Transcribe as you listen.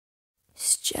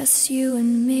It's just you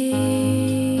and me,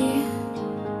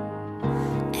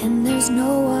 and there's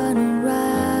no one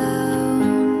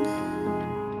around.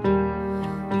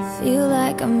 Feel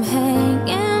like I'm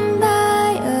hanging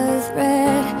by a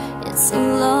thread. It's a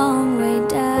long way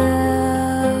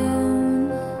down.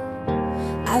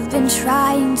 I've been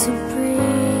trying to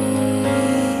breathe,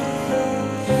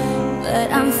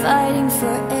 but I'm fighting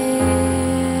for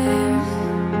air.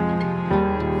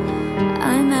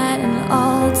 I'm at an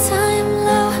all-time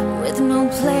low with no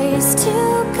place to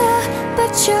go,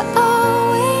 but you're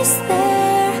always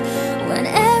there when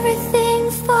everything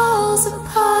falls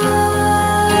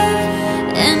apart.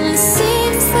 And it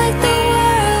seems like the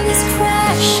world is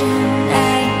crashing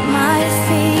at my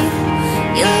feet.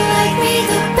 You like me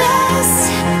the best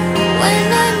when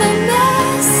I'm a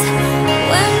mess,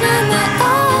 when I'm my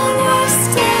own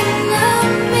worst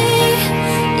enemy.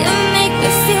 You make me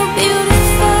feel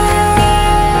beautiful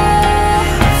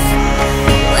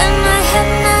when I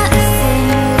have nothing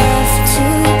left to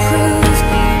prove.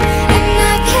 And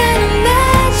I can't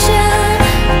imagine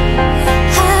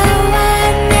how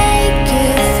I'd make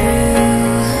it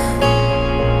through.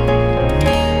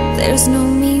 There's no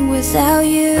me without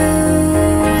you.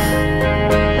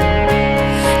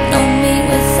 No me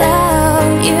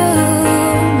without you.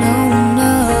 No,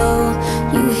 no.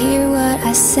 You hear what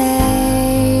I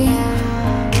say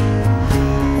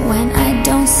when I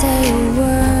don't say a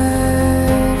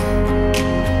word.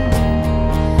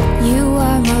 You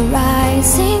are my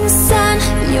rising sun.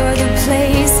 You're the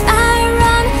place I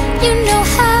run. You know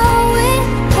how it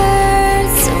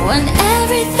hurts when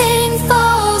everything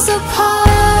falls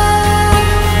apart.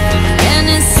 And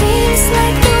it seems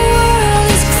like the world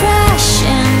is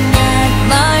crashing at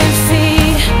my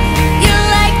feet. You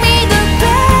like me the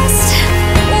best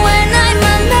when I'm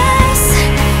a mess,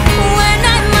 when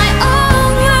I'm my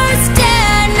own worst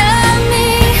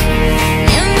enemy.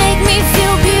 You make me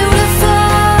feel beautiful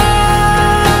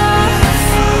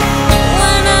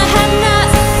when I have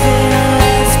nothing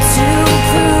left to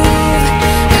prove.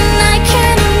 And I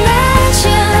can't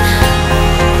imagine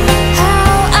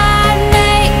how I'd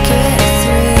make it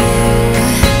through.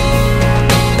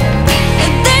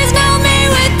 There's no me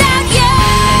without you.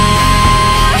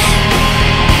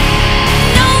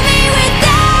 No me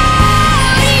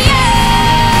without you.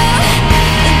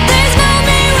 There's no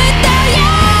me without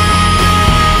you.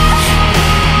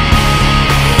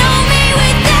 No me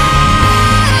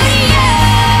without you.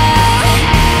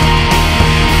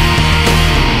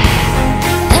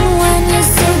 And when you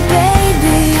say,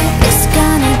 baby, it's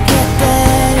gonna get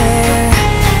better,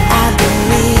 I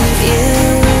believe you.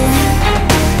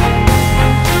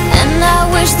 And I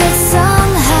wish that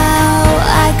somehow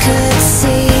I could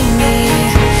see me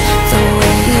the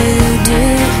way you do,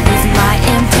 with my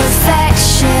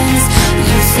imperfections.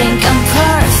 You think I'm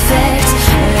perfect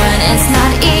when it's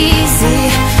not easy.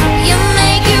 You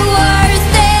make it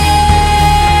worth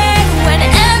it when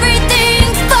everything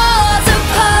falls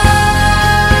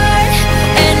apart.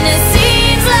 And it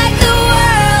seems like the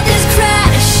world is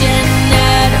crashing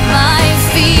at my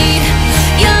feet.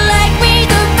 You like me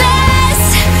the best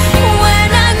when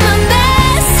I'm a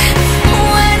mess,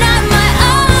 when I'm my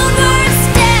own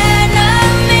worst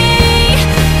enemy.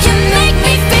 You make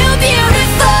me feel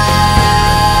beautiful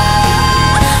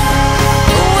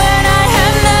when I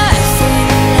have nothing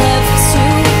left to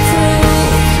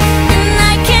prove. And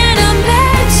I can't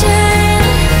imagine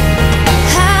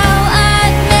how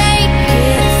I'd make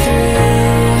it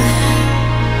through.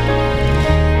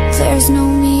 There's no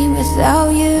me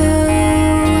without you.